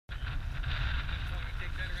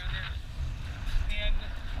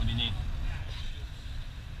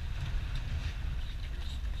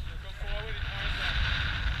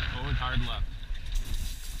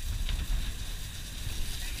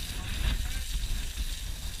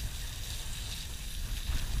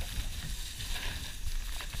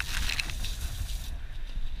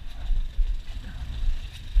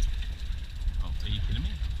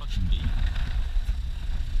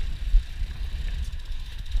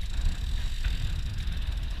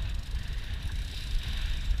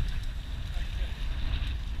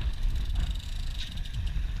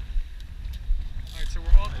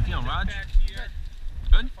garage? Good.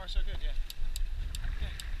 Good? So far so good, yeah.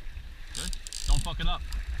 Good. Don't fuck it up.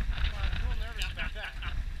 I'm a little nervous about that.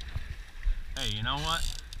 Hey, you know what?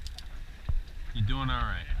 You're doing all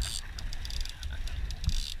right.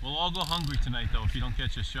 We'll all go hungry tonight, though, if you don't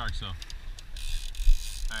catch a shark, so. All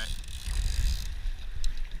right.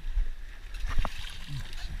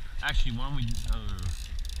 Actually, why don't we...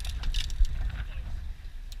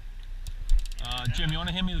 Jim, you want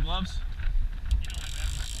to hand me the gloves?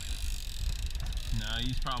 No,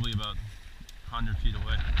 he's probably about 100 feet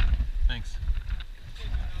away. Thanks.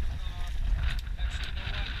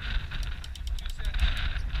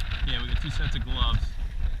 Yeah, we got 2 sets of gloves.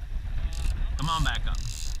 Come on back up.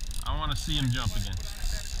 I want to see him jump again.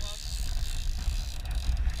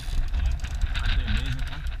 Aren't they amazing,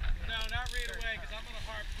 huh? No, not right away, because I'm going to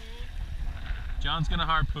harpoon. John's going to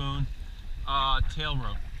harpoon. Tail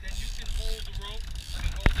rope. Then you can hold the rope.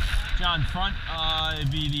 Hold it. John, front,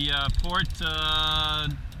 be the port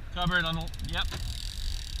cupboard on the, yep.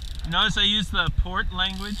 Notice I use the port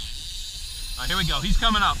language. All right, here we go. He's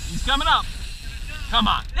coming up. He's coming up. Come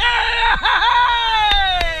on. Yeah!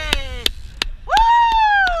 Woo!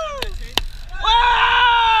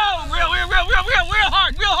 Whoa! Real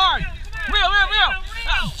hard.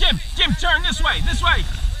 Jim, turn this way.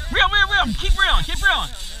 Real. Keep reeling.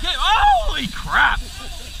 Holy crap!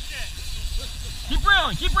 Keep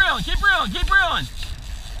reeling.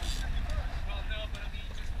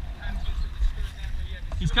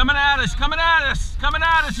 He's coming at us.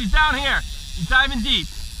 He's down here. He's diving deep.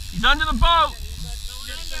 He's under the boat.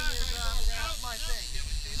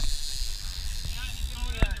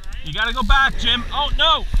 You gotta go back, Jim. Oh,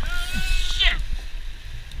 no. Shit.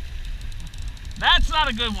 That's not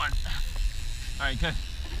a good one. All right, good.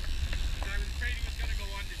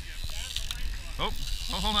 Oh,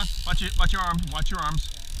 hold on. Watch your arms.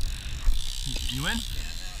 You in?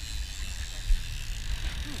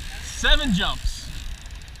 7 jumps.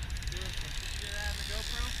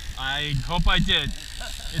 I hope I did.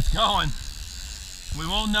 It's going. We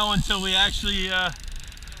won't know until we actually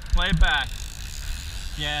play it back.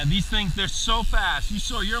 Yeah, these things, they're so fast. You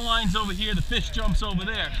saw your line's over here, the fish jumps over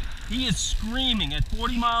there. He is screaming at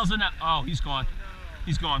 40 miles an hour. Oh, he's gone.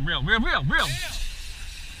 He's gone. Real.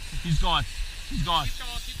 He's gone. He's gone.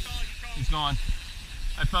 He's gone.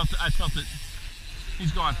 I felt it.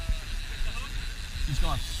 He's gone.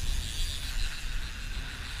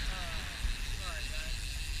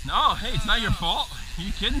 No, hey, it's not your fault. Are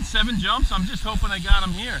you kidding? 7 jumps? I'm just hoping I got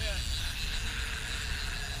him here.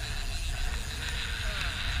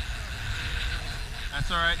 That's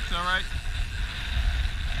all right. It's all right.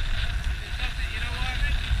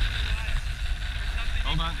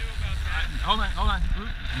 Hold on.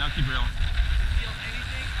 Now keep reeling. Feel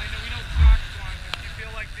anything? I know we don't talk one, but do you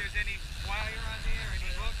feel like there's any wire on there, any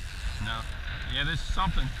hook? No. Yeah, there's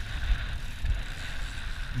something.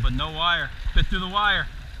 But no wire. Bit through the wire.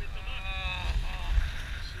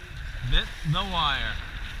 Bit the wire.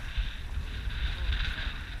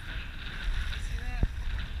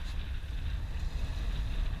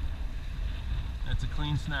 That's a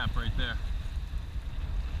clean snap right there.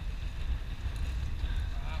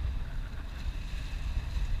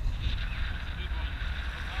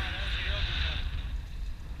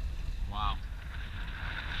 Wow.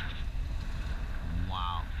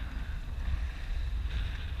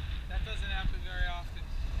 That doesn't happen very often.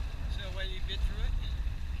 So what, you bit through it?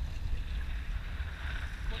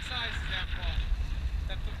 What size is that ball?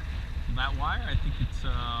 That wire, I think it's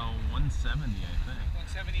 170, I think.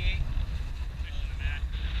 178?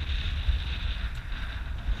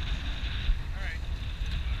 Alright.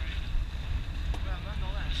 Well,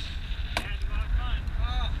 nonetheless. You had a lot of fun.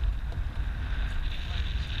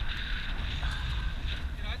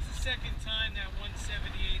 You know, it's the second time that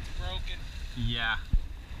 178's broken. Yeah.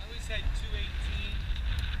 I always had 218,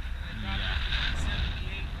 and I dropped it to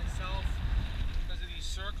 178 myself because of these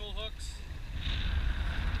circle hooks.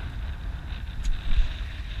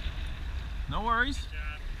 No worries.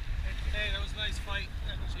 Hey, that was a nice fight.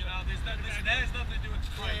 You know, there's nothing, that has nothing to do with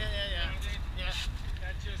the fight. Yeah. You know what I mean? Yeah.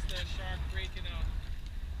 That's just a shark breaking out.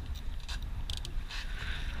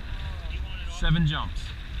 7 jumps.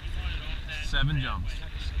 7 jumps.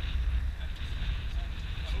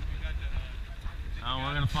 Oh,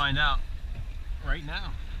 we're gonna find out right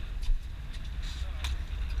now.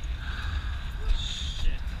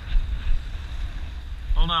 Shit.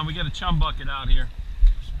 Hold on, we got a chum bucket out here.